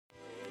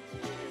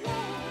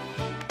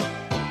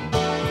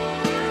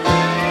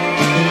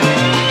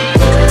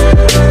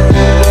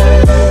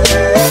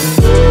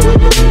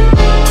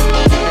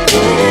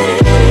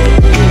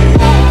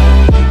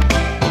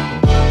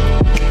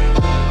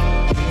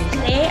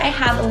I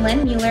have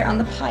Lynn Mueller on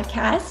the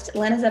podcast.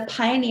 Lynn is a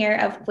pioneer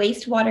of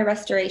wastewater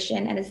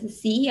restoration and is the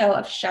CEO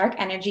of Shark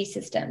Energy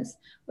Systems,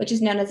 which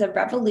is known as a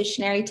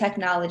revolutionary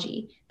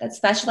technology that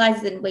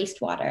specializes in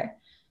wastewater.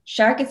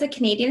 Shark is a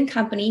Canadian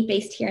company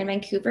based here in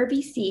Vancouver,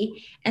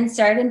 BC, and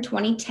started in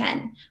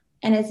 2010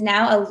 and is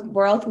now a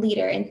world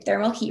leader in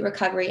thermal heat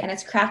recovery and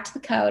has cracked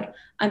the code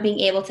on being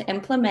able to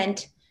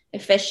implement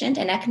efficient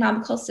and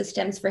economical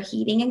systems for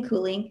heating and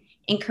cooling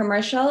in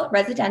commercial,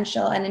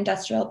 residential, and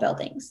industrial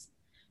buildings.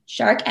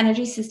 Shark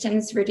Energy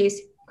Systems reduce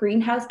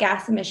greenhouse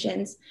gas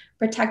emissions,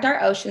 protect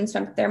our oceans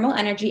from thermal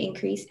energy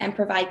increase, and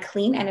provide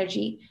clean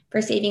energy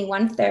for saving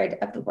 1/3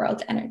 of the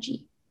world's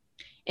energy.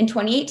 In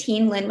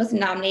 2018, Lynn was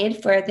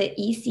nominated for the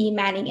EC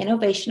Manning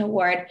Innovation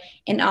Award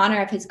in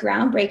honor of his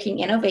groundbreaking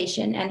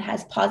innovation and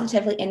has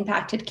positively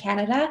impacted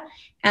Canada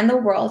and the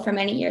world for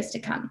many years to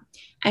come.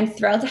 I'm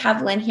thrilled to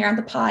have Lynn here on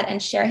the pod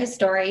and share his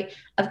story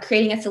of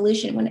creating a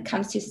solution when it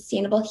comes to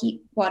sustainable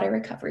heat water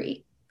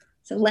recovery.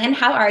 So Lynn,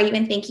 how are you?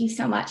 And thank you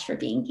so much for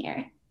being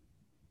here.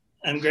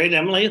 I'm great,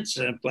 Emily. It's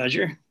a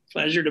pleasure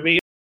to be here.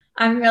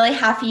 I'm really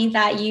happy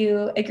that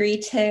you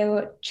agreed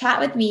to chat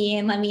with me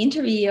and let me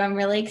interview you. I'm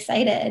really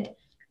excited.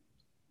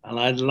 Well,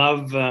 I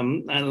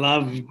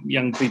love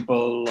young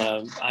people.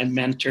 I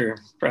mentor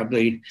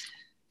probably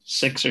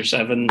 6 or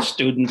 7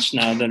 students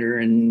now that are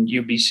in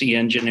UBC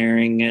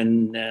Engineering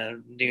and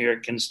New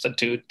York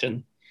Institute,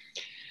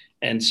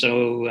 and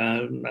so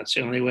that's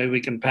the only way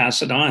we can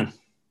pass it on.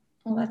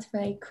 Well, that's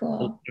very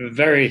cool. The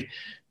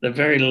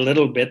very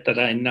little bit that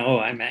I know,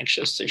 I'm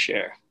anxious to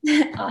share.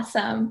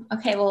 Awesome.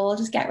 Okay, well, we'll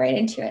just get right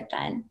into it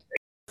then.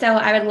 So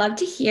I would love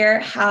to hear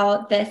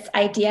how this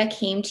idea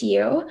came to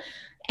you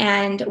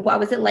and what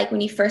was it like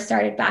when you first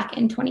started back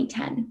in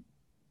 2010?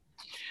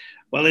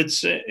 Well,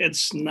 it's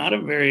not a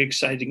very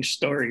exciting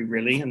story,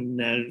 really. And,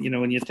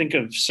 when you think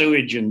of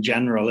sewage in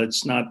general,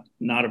 it's not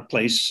a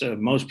place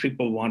most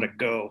people want to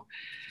go.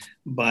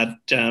 But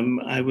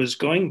I was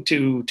going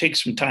to take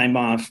some time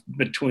off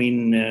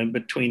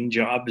between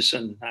jobs,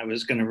 and I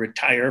was going to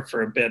retire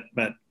for a bit.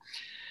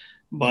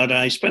 But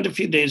I spent a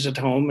few days at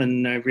home,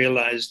 and I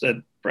realized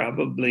that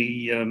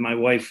probably my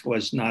wife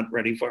was not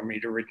ready for me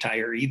to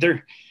retire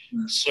either.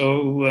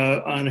 So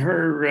on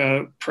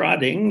her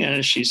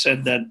prodding, she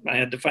said that I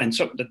had to find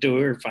something to do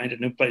or find a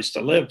new place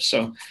to live.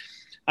 So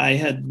I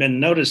had been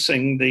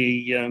noticing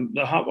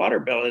the hot water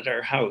bill at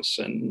our house,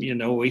 and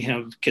we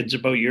have kids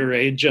about your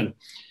age,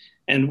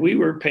 and we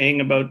were paying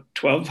about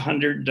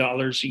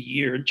 $1,200 a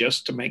year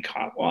just to make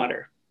hot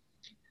water.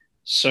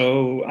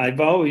 So I've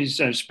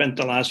spent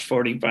the last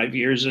 45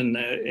 years in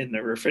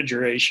the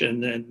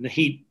refrigeration and the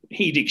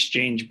heat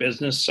exchange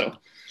business. So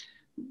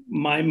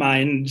my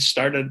mind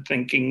started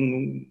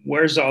thinking,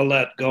 where's all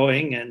that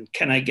going, and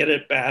can I get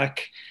it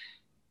back?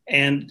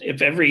 And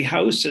if every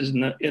house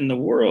in the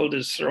world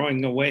is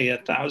throwing away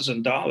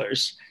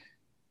 $1,000,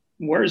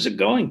 where is it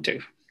going to?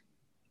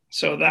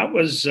 So that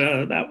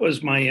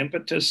was my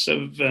impetus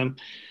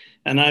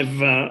and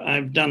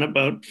I've done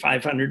about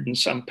 500 and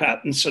some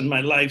patents in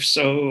my life,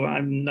 so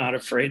I'm not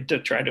afraid to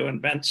try to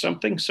invent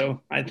something.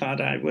 So I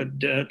thought I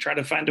would try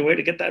to find a way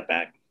to get that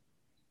back.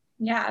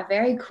 Yeah,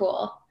 very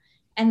cool.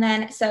 And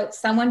then, so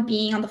someone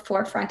being on the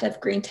forefront of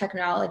green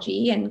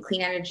technology and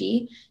clean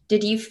energy,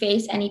 did you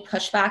face any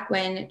pushback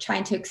when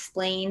trying to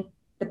explain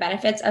the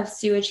benefits of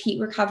sewage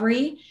heat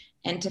recovery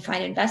and to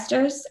find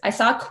investors? I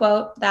saw a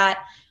quote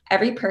that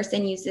every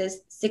person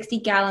uses 60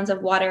 gallons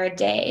of water a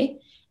day,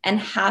 and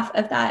half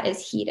of that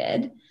is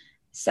heated.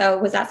 So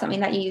was that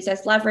something that you used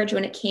as leverage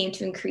when it came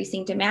to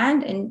increasing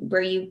demand? And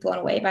were you blown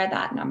away by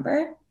that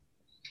number?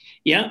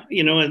 Yeah,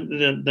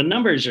 the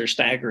numbers are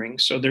staggering.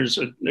 So there's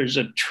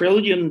 $1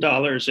 trillion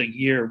a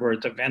year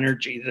worth of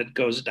energy that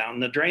goes down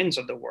the drains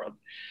of the world.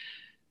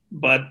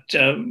 But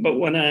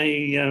when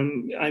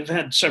I've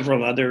had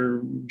several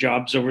other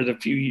jobs over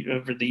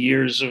the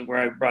years where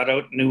I brought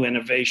out new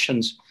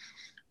innovations.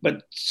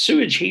 But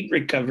sewage heat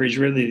recovery is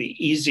really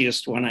the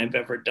easiest one I've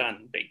ever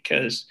done,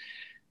 because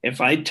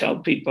if I tell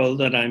people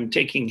that I'm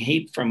taking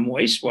heat from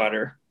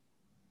wastewater,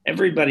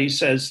 everybody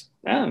says,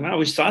 oh, I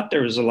always thought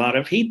there was a lot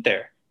of heat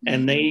there.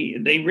 And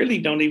they really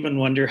don't even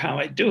wonder how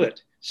I do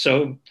it.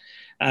 So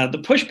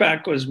the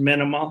pushback was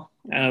minimal.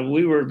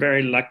 We were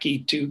very lucky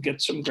to get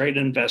some great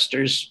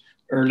investors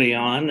early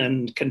on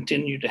and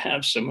continue to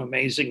have some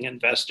amazing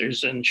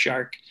investors in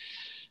Shark.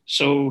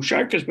 So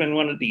Shark has been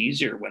one of the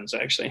easier ones,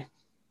 actually.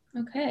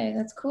 Okay,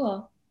 that's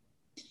cool.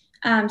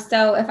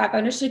 So if I've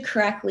understood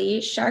correctly,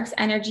 Shark's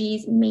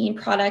Energy's main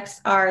products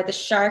are the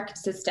Shark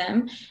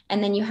system,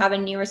 and then you have a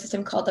newer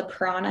system called the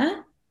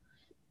Piranha.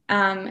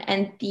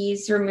 And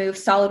these remove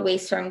solid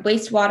waste from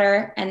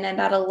wastewater, and then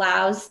that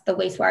allows the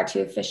wastewater to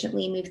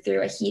efficiently move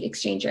through a heat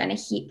exchanger and a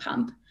heat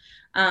pump.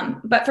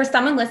 But for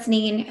someone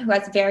listening who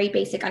has very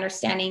basic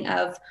understanding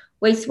of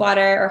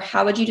wastewater, or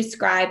how would you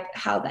describe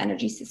how the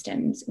energy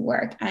systems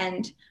work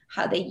and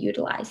how they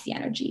utilize the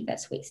energy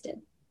that's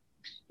wasted?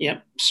 Yeah.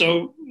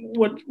 So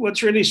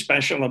what's really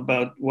special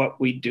about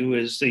what we do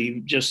is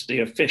just the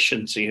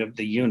efficiency of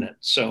the unit.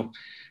 So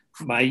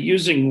by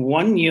using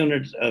 1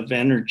 unit of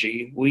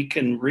energy, we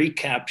can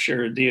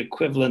recapture the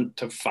equivalent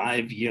to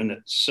 5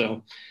 units.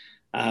 So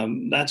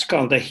that's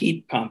called a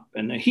heat pump,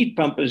 and a heat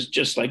pump is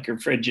just like your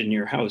fridge in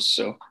your house.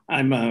 So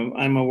I'm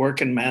a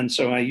working man,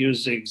 so I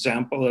use the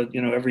example of,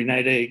 every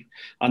night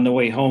on the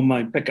way home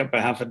I pick up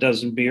a half a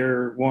dozen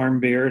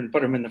warm beer, and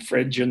put them in the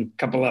fridge, and a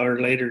couple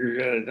hours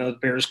later the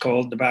beer is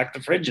cold, the back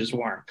of the fridge is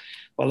warm.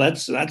 Well,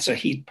 that's a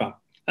heat pump,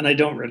 and I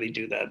don't really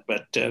do that,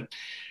 but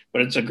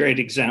it's a great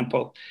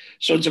example.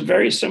 So it's a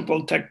very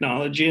simple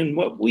technology. And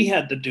what we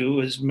had to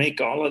do is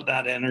make all of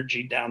that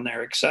energy down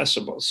there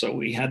accessible. So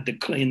we had to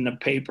clean the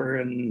paper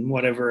and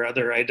whatever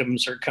other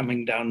items are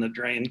coming down the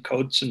drain,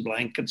 coats and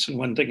blankets and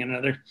one thing and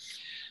another.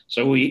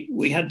 So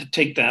we had to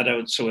take that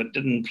out so it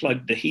didn't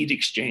plug the heat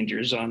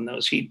exchangers on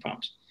those heat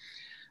pumps.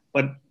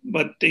 But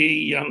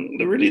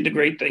the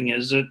great thing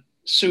is that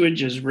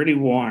sewage is really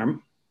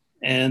warm,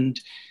 and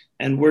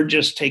we're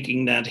just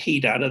taking that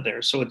heat out of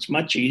there. So it's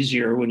much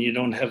easier when you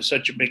don't have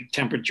such a big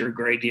temperature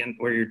gradient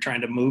where you're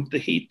trying to move the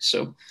heat.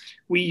 So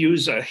we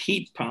use a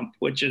heat pump,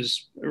 which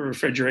is a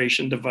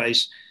refrigeration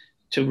device,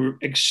 to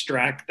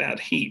extract that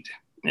heat.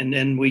 And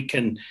then we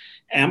can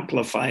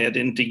amplify it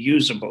into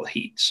usable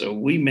heat. So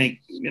we make,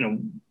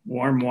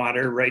 warm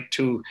water right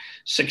to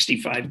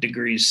 65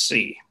 degrees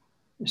C.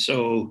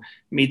 So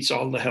meets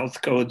all the health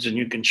codes, and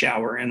you can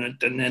shower in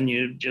it, and then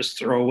you just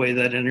throw away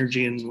that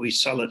energy and we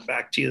sell it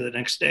back to you the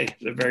next day,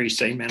 the very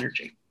same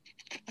energy.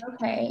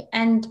 Okay.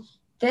 And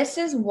this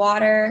is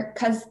water,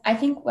 because I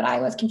think what I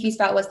was confused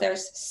about was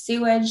there's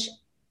sewage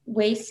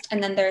waste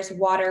and then there's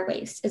water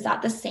waste. Is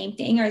that the same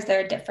thing, or is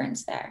there a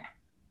difference there?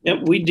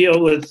 Yeah, we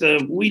deal with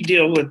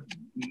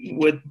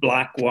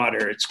black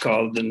water, it's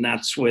called, and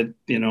that's with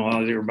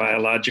all your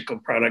biological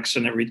products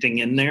and everything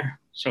in there.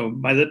 So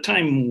by the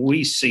time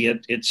we see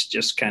it, it's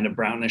just kind of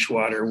brownish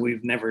water.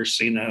 We've never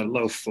seen a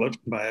loaf float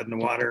by in the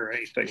water or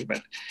anything,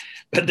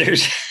 but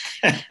there's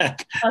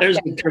there's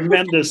a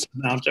tremendous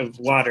amount of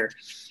water.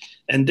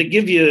 And to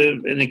give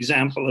you an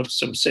example of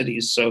some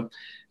cities, so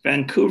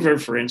Vancouver,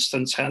 for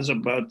instance, has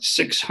about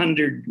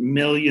 600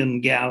 million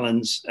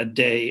gallons a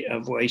day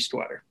of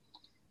wastewater.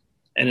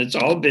 And it's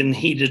all been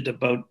heated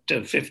about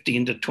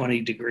 15 to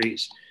 20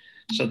 degrees.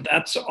 So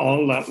that's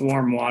all that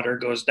warm water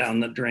goes down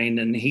the drain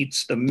and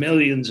heats the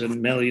millions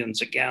and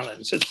millions of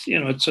gallons.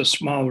 It's a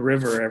small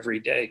river every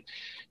day.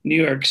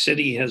 New York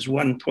City has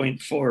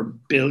 1.4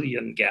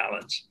 billion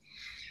gallons.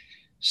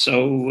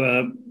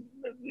 So,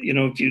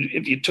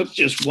 if you took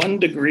just 1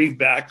 degree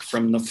back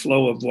from the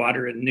flow of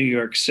water in New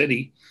York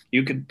City,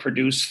 you could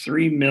produce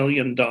 $3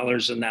 million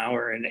an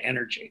hour in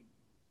energy.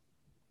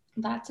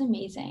 That's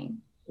amazing.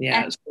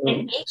 Yeah, so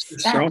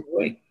it's thrown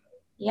away.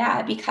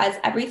 Yeah, because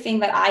everything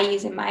that I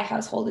use in my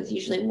household is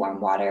usually warm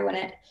water when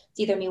it's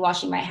either me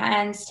washing my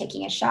hands,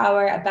 taking a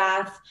shower, a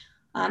bath,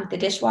 the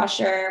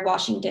dishwasher,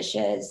 washing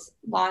dishes,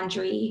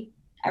 laundry,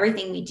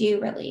 everything we do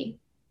really.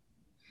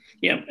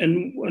 Yeah,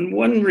 and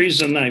one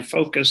reason I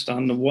focused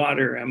on the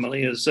water,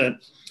 Emily, is that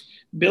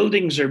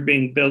buildings are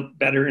being built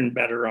better and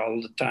better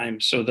all the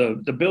time. So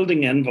the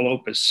building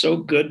envelope is so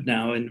good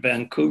now in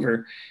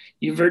Vancouver,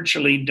 you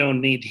virtually don't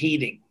need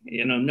heating.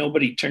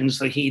 Nobody turns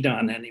the heat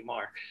on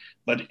anymore.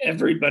 But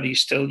everybody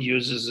still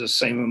uses the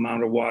same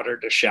amount of water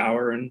to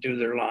shower and do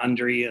their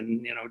laundry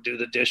and do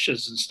the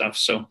dishes and stuff.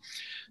 So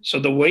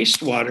the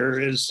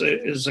wastewater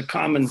is a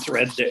common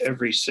thread to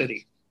every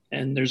city,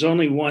 and there's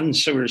only one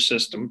sewer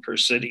system per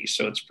city,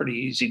 so it's pretty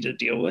easy to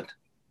deal with.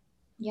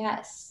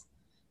 Yes,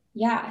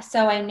 yeah.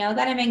 So I know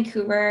that in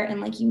Vancouver,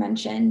 and like you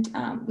mentioned,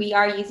 we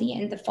are using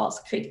it in the False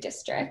Creek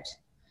district,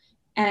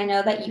 and I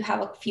know that you have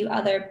a few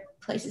other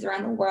places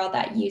around the world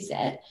that use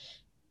it.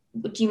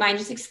 Do you mind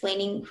just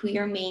explaining who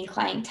your main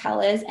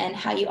clientele is and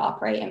how you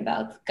operate in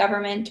both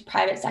government,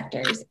 private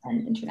sectors,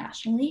 and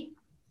internationally?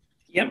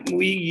 Yep,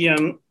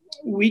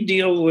 we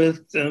deal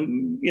with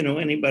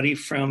anybody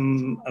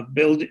from a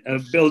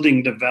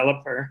building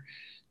developer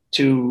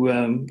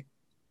to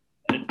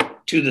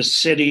the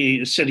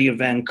city of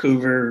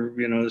Vancouver,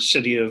 the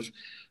city of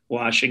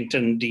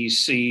Washington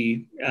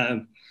D.C.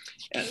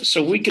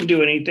 So we can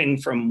do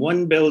anything from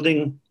one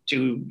building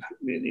to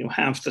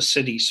half the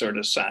city sort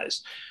of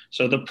size.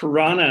 So the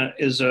Piranha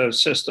is a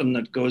system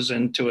that goes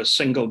into a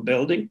single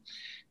building,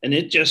 and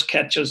it just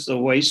catches the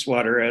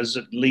wastewater as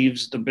it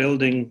leaves the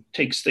building,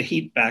 takes the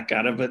heat back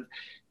out of it,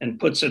 and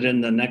puts it in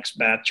the next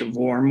batch of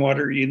warm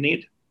water you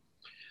need.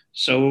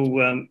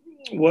 So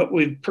what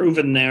we've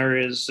proven there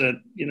is that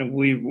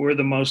we're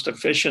the most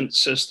efficient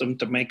system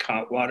to make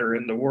hot water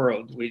in the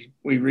world. We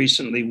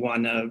recently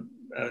won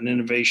an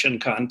innovation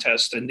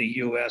contest in the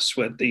US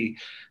with the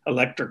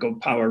Electrical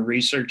Power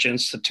Research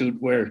Institute,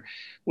 where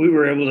we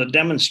were able to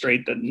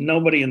demonstrate that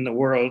nobody in the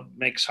world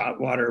makes hot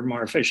water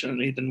more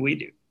efficiently than we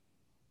do.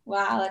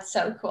 Wow, that's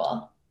so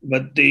cool.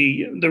 But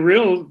the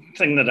real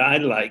thing that I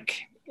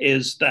like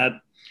is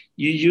that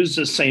you use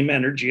the same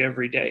energy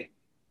every day.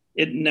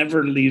 It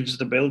never leaves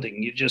the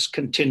building. You just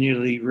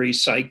continually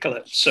recycle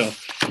it. So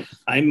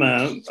I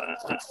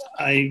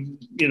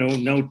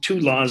know two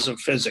laws of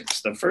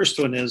physics. The first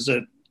one is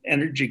that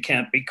energy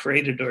can't be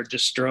created or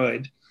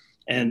destroyed.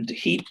 and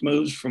heat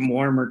moves from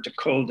warmer to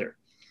colder.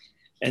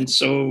 And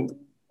so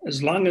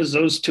as long as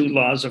those two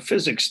laws of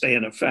physics stay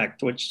in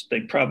effect, which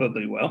they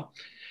probably will,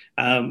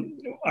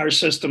 our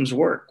systems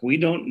work. We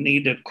don't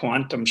need a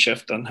quantum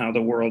shift on how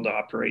the world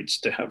operates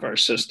to have our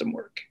system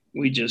work.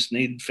 We just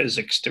need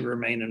physics to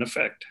remain in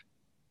effect.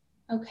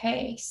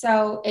 Okay,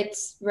 so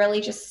it's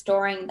really just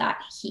storing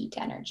that heat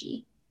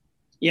energy.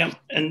 Yeah,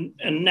 and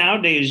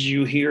nowadays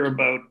you hear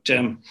about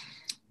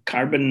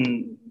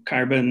carbon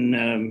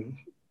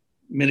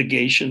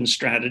mitigation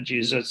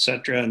strategies, et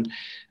cetera,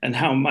 and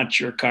how much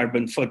your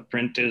carbon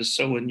footprint is.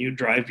 So when you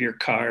drive your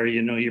car,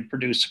 you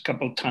produce a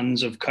couple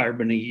tons of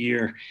carbon a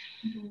year.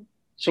 Mm-hmm.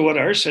 So what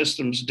our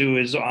systems do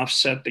is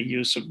offset the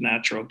use of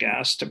natural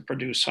gas to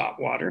produce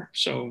hot water.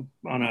 So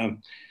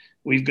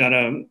we've got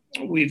a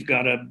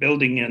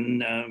building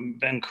in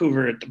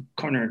Vancouver at the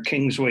corner of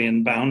Kingsway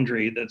and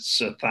Boundary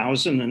that's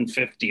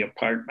 1,050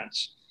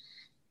 apartments.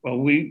 Well,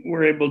 we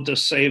were able to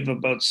save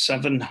about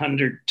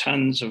 700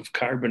 tons of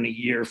carbon a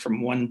year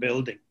from one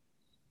building,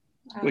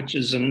 wow, which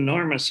is an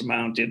enormous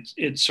amount.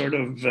 It sort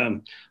of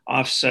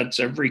offsets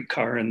every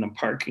car in the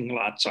parking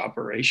lot's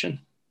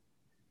operation.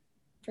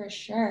 For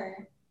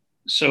sure.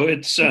 So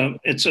it's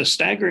a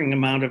staggering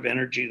amount of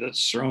energy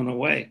that's thrown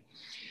away.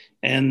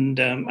 And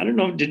I don't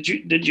know, did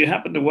you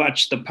happen to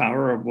watch the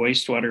Power of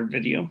Wastewater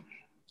video?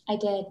 I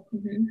did.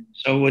 Mm-hmm.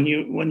 So when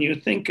you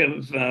think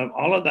of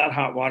all of that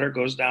hot water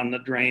goes down the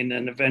drain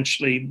and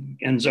eventually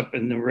ends up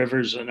in the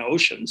rivers and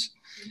oceans,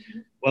 mm-hmm,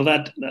 well,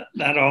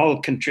 that all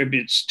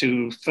contributes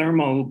to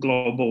thermal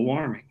global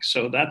warming.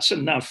 So that's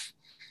enough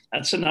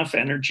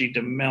energy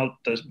to melt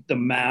the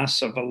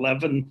mass of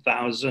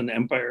 11,000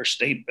 Empire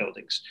State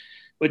Buildings,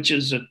 which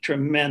is a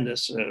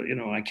tremendous,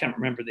 I can't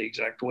remember the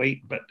exact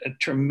weight, but a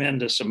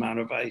tremendous amount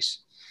of ice.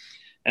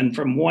 And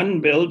from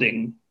one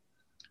building,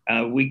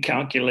 we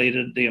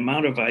calculated the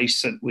amount of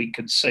ice that we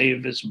could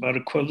save is about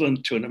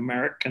equivalent to an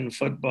American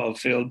football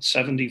field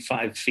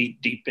 75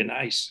 feet deep in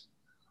ice.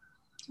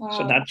 Wow.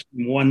 So that's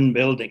one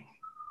building.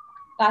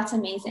 That's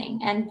amazing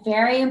and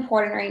very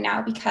important right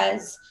now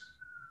because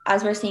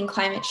as we're seeing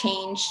climate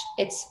change,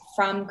 it's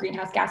from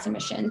greenhouse gas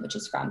emissions, which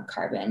is from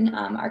carbon,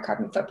 our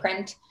carbon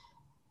footprint.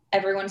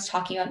 Everyone's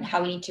talking about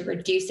how we need to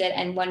reduce it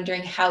and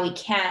wondering how we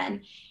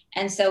can.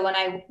 And so when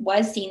I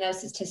was seeing those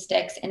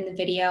statistics in the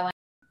video,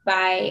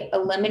 by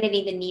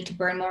eliminating the need to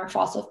burn more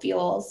fossil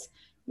fuels,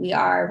 we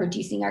are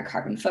reducing our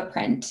carbon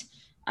footprint.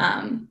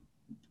 And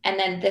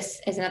then this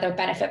is another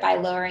benefit by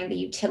lowering the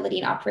utility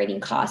and operating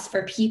costs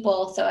for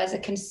people. So as a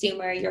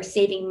consumer, you're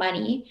saving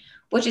money,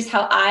 which is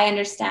how I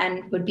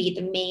understand would be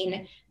the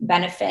main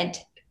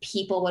benefit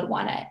people would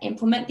want to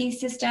implement these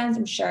systems.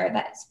 I'm sure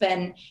that's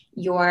been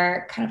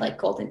your kind of like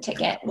golden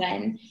ticket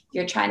when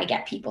you're trying to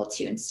get people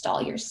to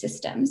install your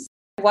systems.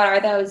 What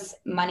are those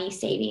money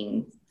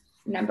saving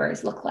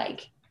numbers look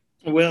like?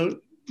 Well,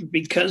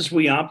 because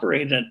we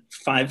operate at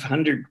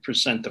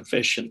 500%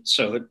 efficient,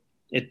 so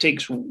it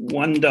takes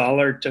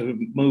 $1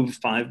 to move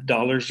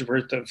 $5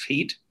 worth of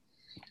heat.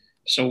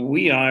 So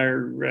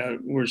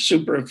we're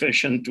super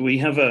efficient. We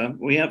have a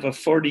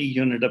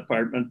 40-unit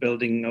apartment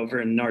building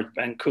over in North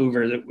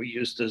Vancouver that we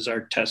used as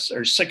our test,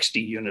 or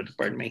 60-unit,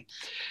 pardon me,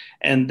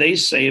 and they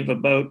save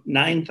about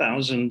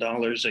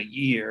 $9,000 a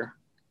year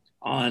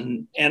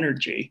on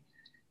energy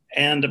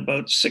and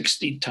about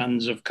 60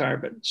 tons of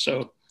carbon.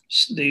 So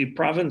the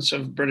province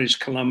of British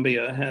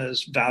Columbia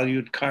has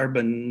valued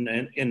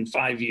carbon in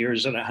 5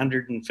 years at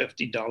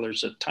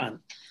 $150 a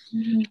ton.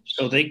 Mm-hmm.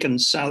 So they can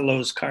sell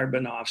those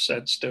carbon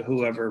offsets to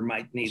whoever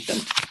might need them.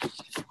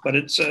 But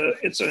it's an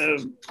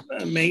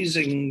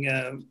amazing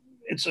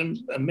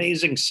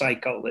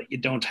cycle that you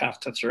don't have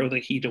to throw the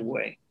heat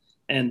away.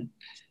 And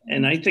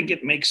I think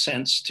it makes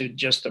sense to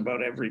just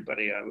about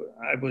everybody.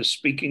 I was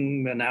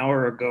speaking an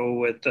hour ago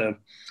with a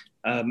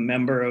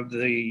member of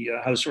the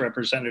House of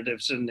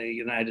Representatives in the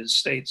United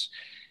States,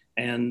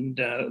 and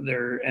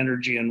their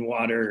energy and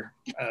water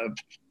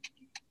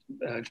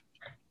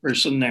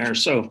person there.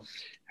 So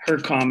her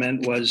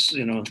comment was,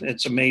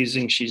 it's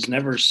amazing. She's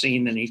never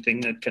seen anything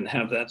that can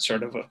have that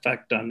sort of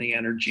effect on the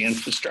energy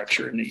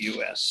infrastructure in the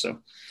U.S. So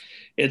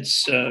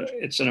it's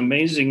an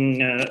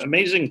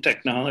amazing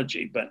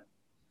technology. But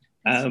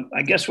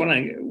I guess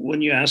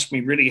when you ask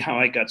me really how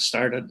I got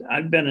started,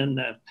 I've been in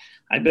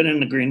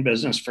the green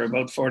business for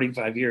about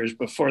 45 years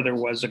before there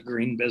was a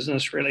green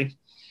business, really.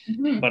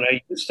 Mm-hmm. But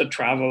I used to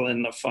travel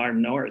in the far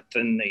north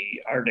in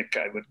the Arctic.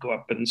 I would go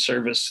up and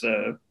service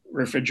the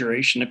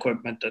refrigeration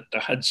equipment at the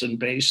Hudson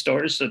Bay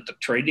stores at the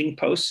trading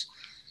posts.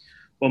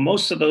 Well,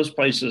 most of those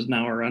places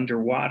now are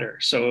underwater.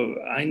 So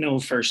I know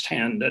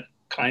firsthand that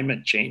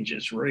climate change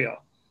is real.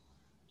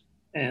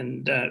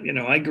 And,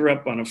 I grew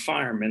up on a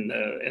farm in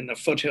the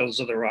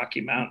foothills of the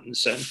Rocky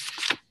Mountains,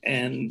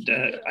 and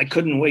I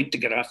couldn't wait to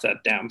get off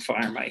that damn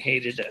farm. I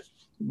hated it.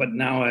 But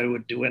now I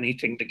would do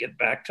anything to get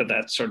back to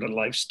that sort of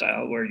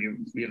lifestyle where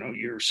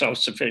you're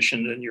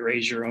self-sufficient and you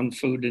raise your own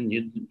food and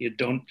you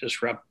don't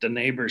disrupt the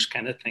neighbors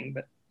kind of thing.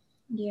 But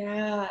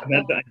yeah,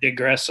 I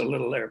digress a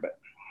little there. But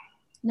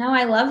No,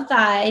 I love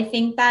that. I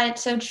think that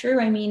it's so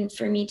true. I mean,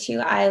 for me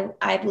too,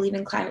 I believe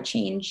in climate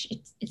change.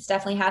 It's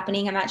definitely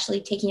happening. I'm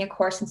actually taking a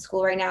course in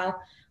school right now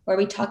where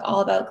we talk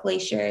all about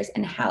glaciers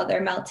and how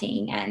they're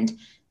melting and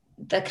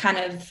the kind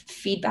of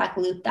feedback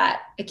loop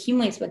that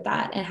accumulates with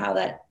that, and how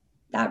that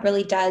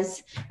really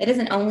does, it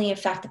doesn't only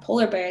affect the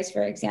polar bears,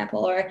 for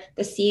example, or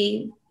the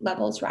sea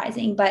levels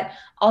rising, but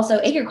also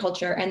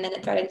agriculture, and then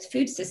it threatens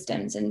food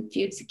systems and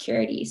food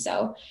security.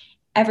 So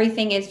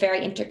everything is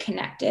very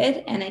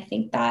interconnected, and I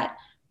think that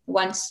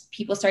once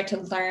people start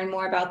to learn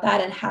more about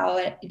that and how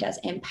it does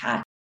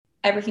impact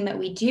everything that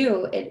we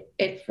do,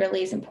 it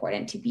really is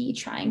important to be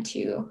trying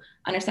to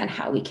understand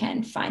how we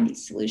can find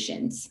these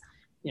solutions.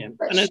 Yeah,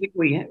 and I think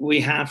we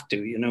have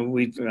to. You know,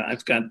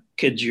 I've got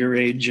kids your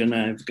age, and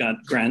I've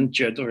got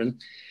grandchildren,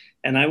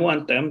 and I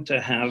want them to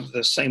have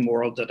the same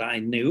world that I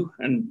knew.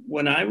 And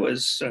when I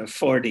was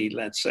 40,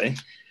 let's say,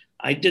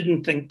 I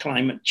didn't think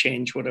climate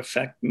change would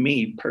affect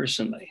me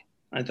personally.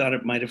 I thought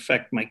it might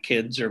affect my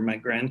kids or my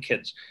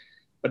grandkids,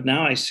 but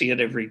now I see it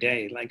every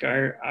day. Like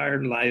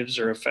our lives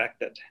are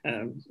affected.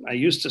 I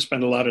used to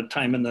spend a lot of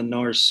time in the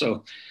north,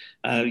 so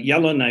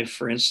Yellowknife,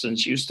 for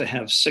instance, used to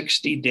have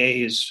 60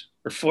 days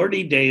or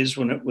 40 days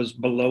when it was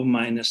below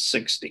minus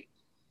 60.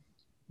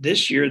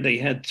 This year they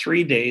had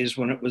 3 days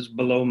when it was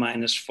below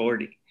minus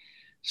 40.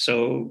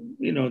 So,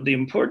 you know, the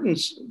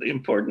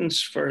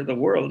importance for the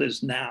world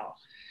is now.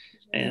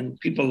 And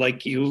people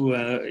like you,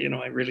 you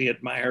know, I really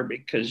admire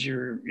because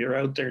you're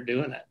out there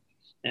doing it.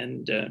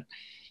 And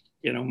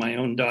you know, my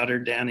own daughter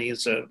Danny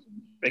is a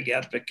big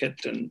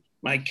advocate, and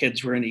my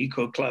kids were in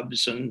eco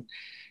clubs, and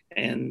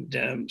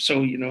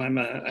so you know, I'm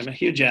a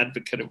huge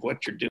advocate of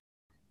what you're doing.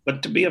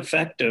 But to be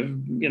effective,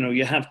 you know,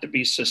 you have to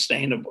be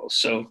sustainable.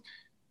 So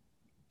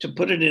to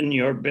put it in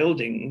your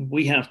building,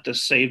 we have to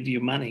save you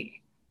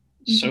money.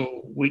 Mm-hmm.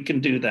 So we can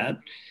do that.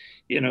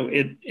 You know,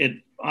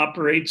 it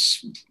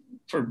operates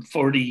for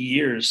 40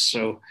 years.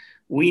 So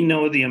we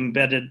know the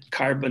embedded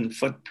carbon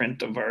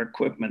footprint of our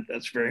equipment.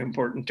 That's very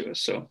important to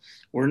us. So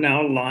we're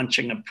now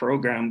launching a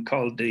program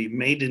called the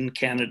Made in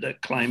Canada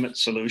Climate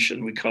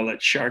Solution. We call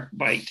it Shark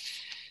Bite.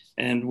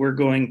 And we're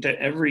going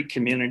to every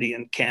community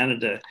in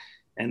Canada,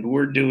 and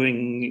we're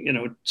doing, you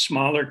know,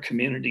 smaller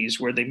communities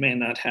where they may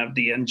not have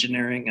the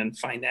engineering and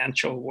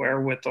financial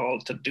wherewithal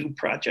to do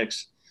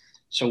projects.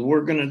 So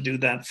we're going to do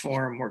that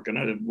for them. We're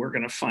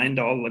going to find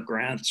all the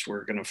grants.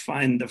 We're going to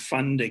find the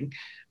funding.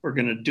 We're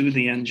going to do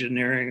the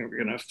engineering.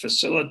 We're going to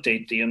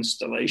facilitate the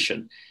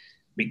installation,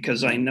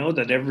 because I know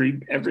that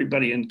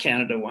everybody in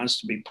Canada wants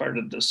to be part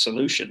of the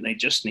solution. They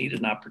just need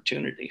an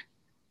opportunity.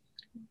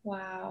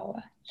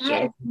 Wow,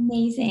 that is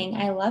amazing.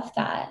 I love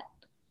that.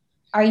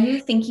 Are you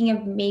thinking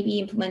of maybe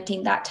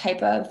implementing that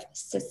type of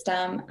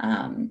system,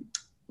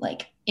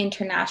 like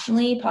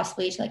internationally,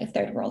 possibly to like a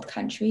third world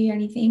country or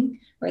anything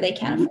where they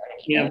can't afford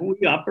it? Yeah,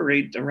 we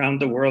operate around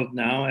the world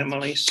now,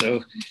 Emily.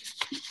 So,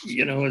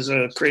 you know, as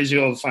a crazy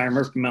old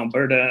farmer from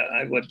Alberta,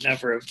 I would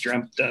never have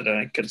dreamt that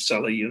I could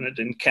sell a unit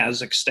in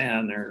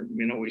Kazakhstan, or,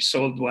 you know, we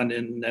sold one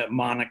in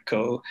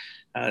Monaco,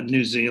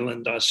 New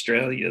Zealand,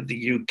 Australia,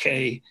 the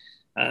UK.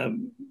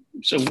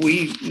 So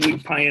we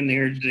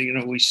pioneered, you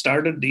know, we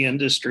started the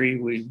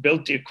industry, we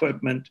built the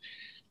equipment,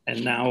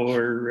 and now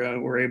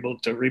we're able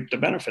to reap the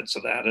benefits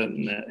of that.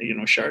 And you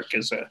know, Shark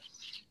is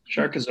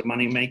a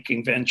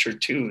money-making venture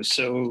too.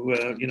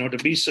 So you know, to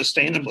be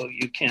sustainable,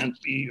 you can't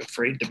be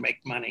afraid to make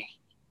money.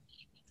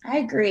 I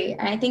agree.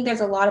 And I think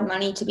there's a lot of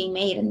money to be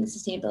made in the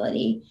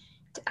sustainability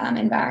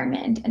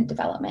environment and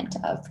development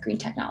of green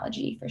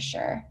technology, for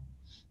sure.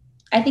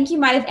 I think you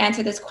might have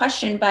answered this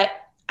question, but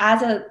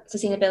as a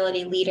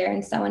sustainability leader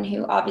and someone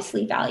who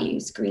obviously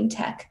values green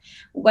tech,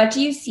 what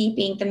do you see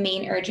being the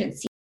main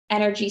urgency,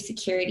 energy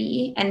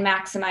security, and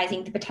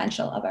maximizing the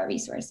potential of our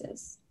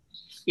resources?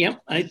 Yeah,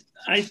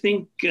 I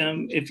think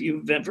if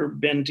you've ever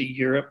been to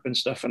Europe and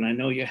stuff, and I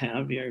know you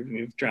have,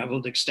 you've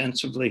traveled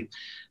extensively,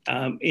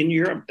 in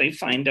Europe, they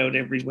find out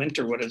every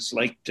winter what it's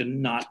like to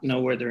not know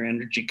where their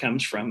energy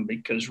comes from,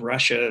 because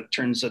Russia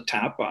turns the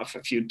tap off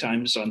a few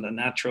times on the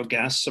natural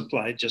gas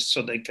supply just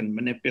so they can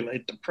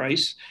manipulate the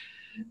price.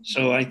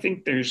 So I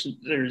think there's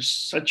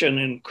such an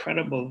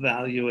incredible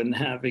value in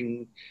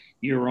having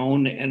your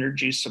own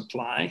energy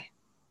supply,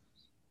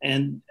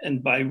 and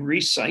by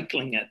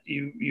recycling it,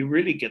 you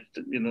really get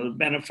the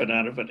benefit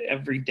out of it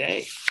every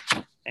day,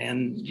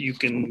 and you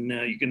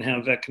can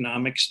have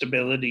economic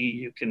stability,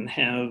 you can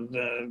have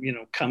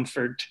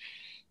comfort.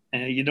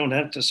 You don't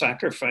have to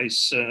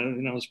sacrifice.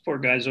 Those poor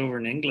guys over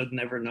in England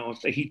never know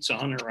if the heat's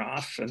on or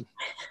off,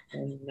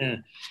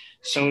 and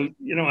so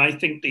I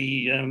think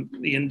the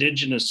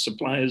indigenous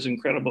supply is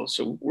incredible.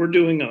 So we're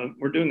doing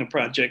a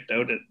project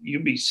out at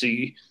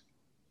UBC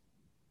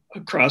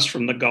across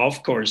from the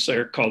golf course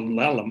there called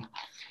Lelum.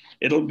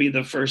 It'll be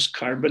the first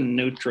carbon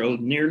neutral,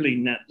 nearly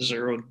net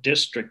zero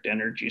district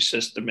energy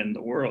system in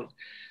the world.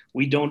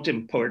 We don't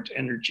import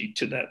energy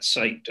to that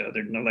site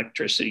other than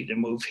electricity to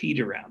move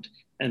heat around,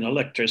 and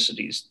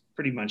electricity is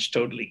pretty much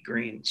totally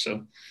green.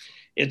 So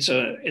it's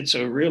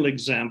a real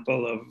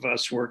example of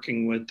us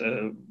working with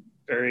a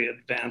very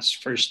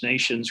advanced First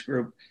Nations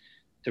group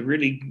to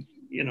really,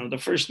 the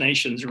First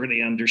Nations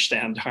really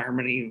understand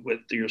harmony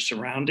with your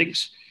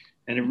surroundings,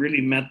 and it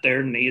really met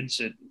their needs.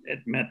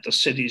 It met the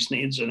city's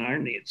needs and our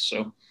needs.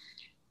 So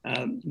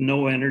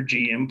no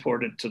energy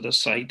imported to the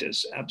site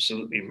is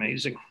absolutely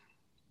amazing.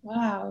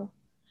 Wow.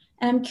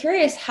 And I'm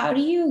curious, how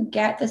do you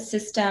get the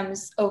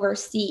systems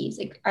overseas?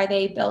 Like, are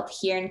they built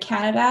here in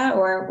Canada,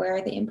 or where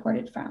are they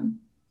imported from?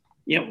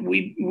 Yeah,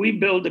 we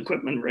build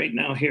equipment right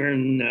now here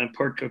in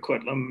Port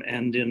Coquitlam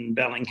and in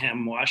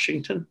Bellingham,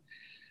 Washington.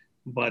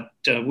 But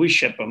we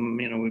ship them.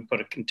 We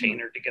put a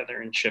container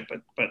together and ship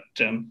it.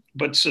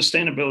 But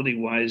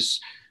sustainability-wise,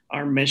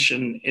 our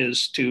mission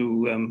is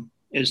to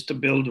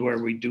build where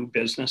we do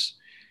business.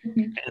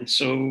 Mm-hmm. And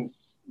so,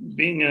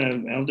 being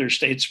an elder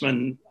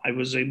statesman, I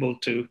was able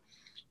to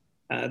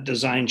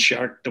design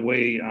Shark the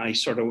way I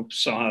sort of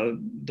saw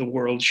the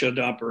world should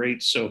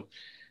operate. So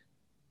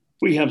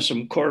we have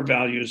some core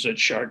values at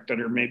Shark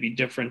that are maybe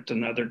different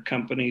than other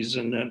companies.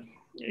 And that,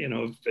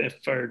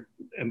 if our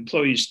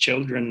employees'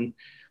 children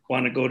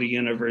want to go to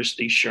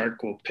university,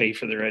 Shark will pay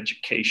for their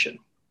education.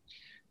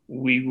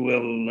 We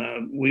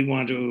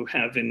want to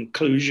have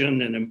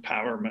inclusion and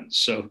empowerment.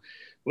 So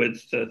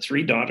with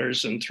 3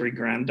 daughters and 3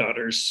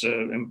 granddaughters,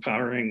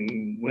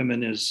 empowering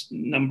women is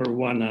number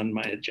 1 on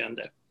my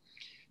agenda.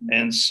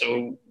 And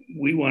so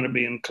we want to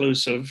be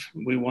inclusive.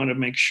 We want to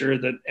make sure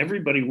that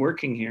everybody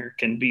working here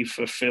can be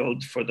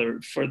fulfilled for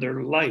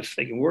their life.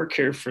 They can work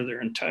here for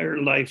their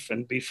entire life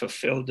and be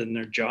fulfilled in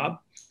their job.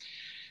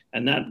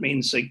 And that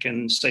means they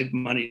can save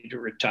money to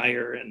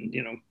retire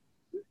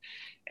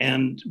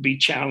and be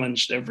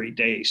challenged every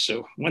day.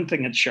 So one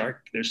thing at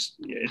Shark, it's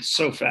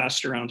so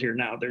fast around here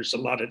now. There's a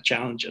lot of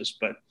challenges,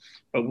 but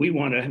we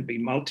want to be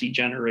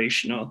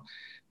multi-generational.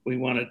 We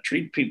want to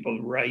treat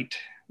people right.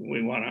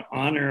 We want to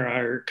honor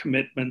our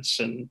commitments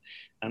and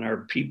our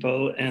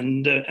people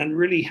and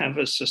really have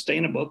a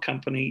sustainable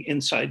company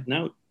inside and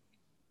out.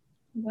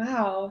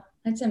 Wow,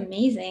 that's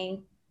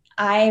amazing.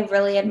 I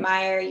really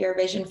admire your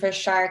vision for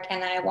Shark,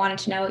 and I wanted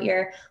to know what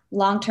your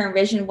long-term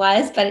vision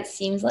was, but it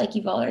seems like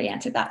you've already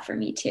answered that for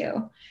me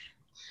too.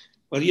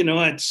 Well,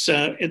 it's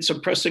a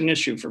pressing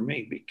issue for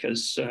me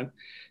because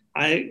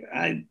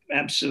I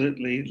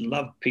absolutely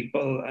love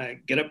people. I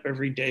get up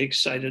every day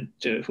excited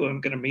to who I'm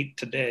going to meet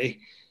today.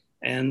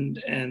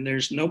 And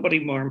there's nobody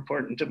more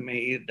important to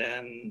me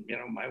than,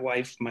 my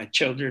wife, my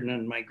children,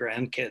 and my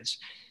grandkids.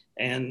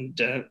 And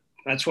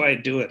that's why I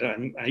do it.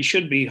 I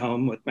should be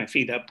home with my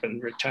feet up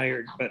and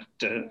retired, but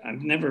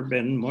I've never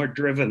been more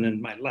driven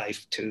in my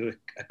life to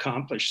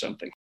accomplish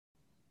something.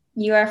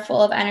 You are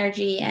full of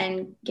energy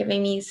and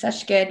giving me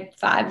such good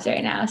vibes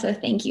right now. So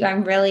thank you.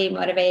 I'm really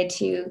motivated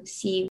to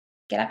see what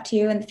you get up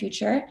to in the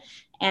future.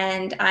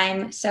 And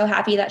I'm so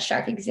happy that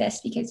Shark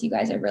exists because you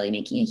guys are really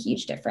making a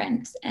huge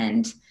difference.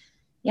 And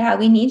yeah,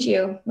 we need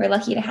you. We're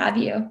lucky to have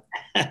you.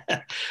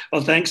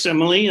 Well, thanks,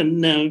 Emily.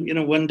 And,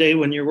 one day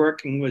when you're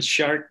working with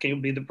Shark,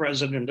 you'll be the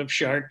president of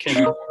Shark.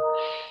 And,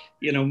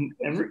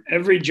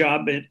 every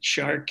job at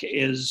Shark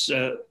is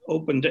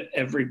open to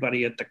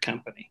everybody at the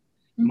company,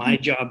 mm-hmm. My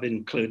job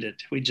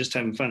included. We just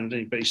haven't found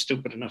anybody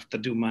stupid enough to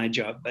do my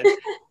job.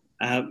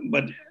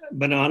 But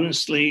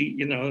honestly,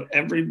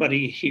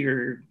 everybody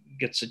here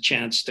gets a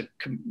chance to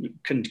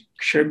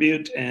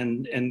contribute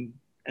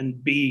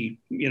and be,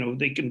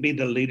 they can be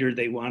the leader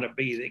they want to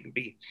be. They can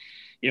be,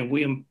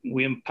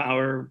 we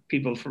empower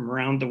people from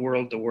around the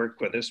world to work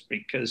with us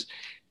because,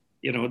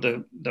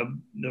 the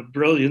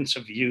brilliance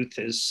of youth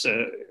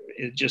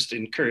it just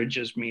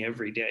encourages me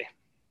every day.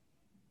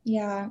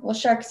 Yeah. Well,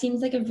 Shark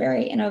seems like a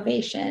very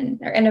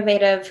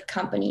innovative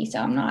company. So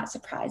I'm not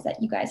surprised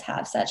that you guys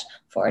have such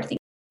forward thinking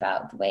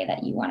about the way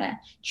that you want to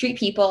treat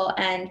people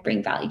and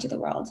bring value to the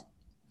world.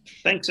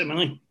 Thanks,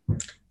 Emily. Do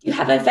you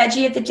have a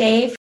veggie of the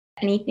day?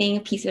 Anything, a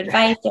piece of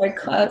advice or a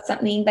quote,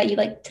 something that you'd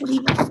like to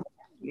leave?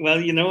 Well,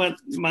 you know what?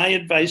 My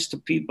advice to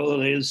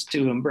people is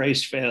to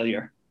embrace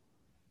failure.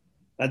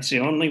 That's the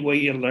only way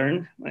you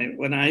learn.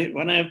 When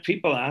I have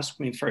people ask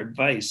me for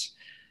advice,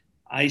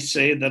 I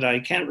say that I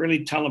can't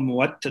really tell them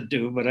what to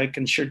do, but I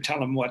can sure tell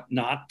them what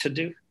not to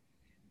do.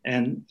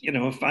 And,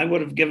 if I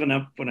would have given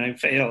up when I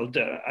failed,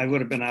 I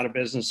would have been out of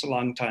business a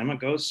long time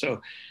ago.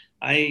 So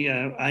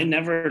I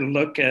never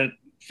look at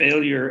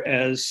failure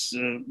as,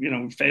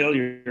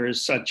 failure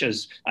is such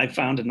as I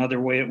found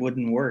another way it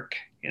wouldn't work,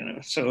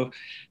 so,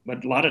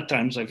 but a lot of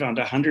times I found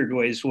 100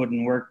 ways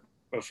wouldn't work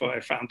before I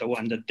found the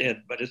one that did,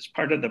 but it's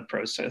part of the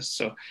process.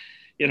 So,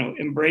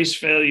 embrace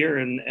failure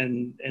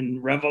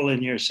and revel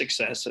in your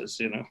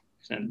successes,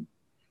 and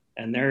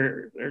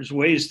there's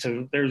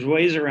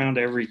ways around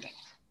everything.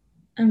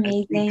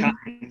 Amazing. Be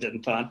kind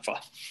and thoughtful.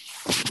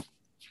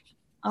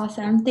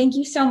 Awesome. Thank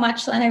you so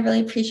much, Len. I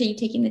really appreciate you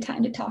taking the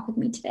time to talk with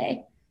me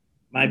today.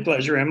 My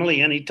pleasure,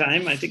 Emily.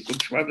 Anytime. I think we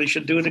probably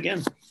should do it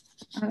again.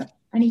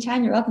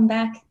 Anytime. You're welcome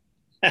back.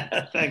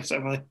 Thanks,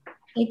 Emily.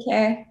 Take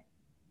care.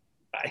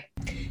 Bye.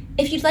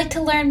 If you'd like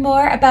to learn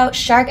more about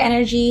Shark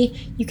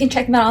Energy, you can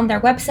check them out on their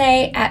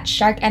website at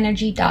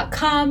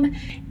sharkenergy.com.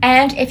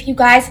 And if you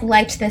guys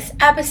liked this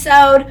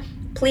episode,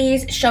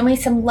 Please show me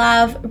some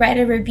love, write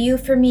a review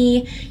for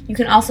me. You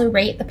can also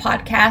rate the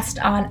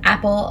podcast on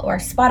Apple or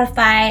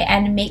Spotify,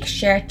 and make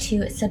sure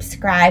to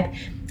subscribe.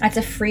 That's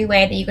a free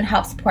way that you can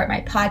help support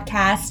my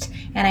podcast,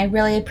 and I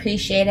really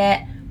appreciate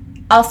it.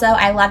 Also,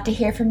 I love to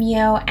hear from you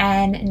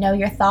and know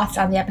your thoughts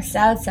on the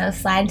episode, so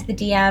slide into the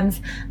DMs,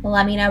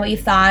 let me know what you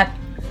thought.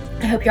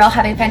 I hope you're all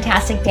having a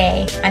fantastic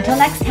day. Until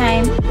next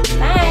time,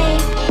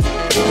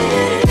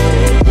 bye!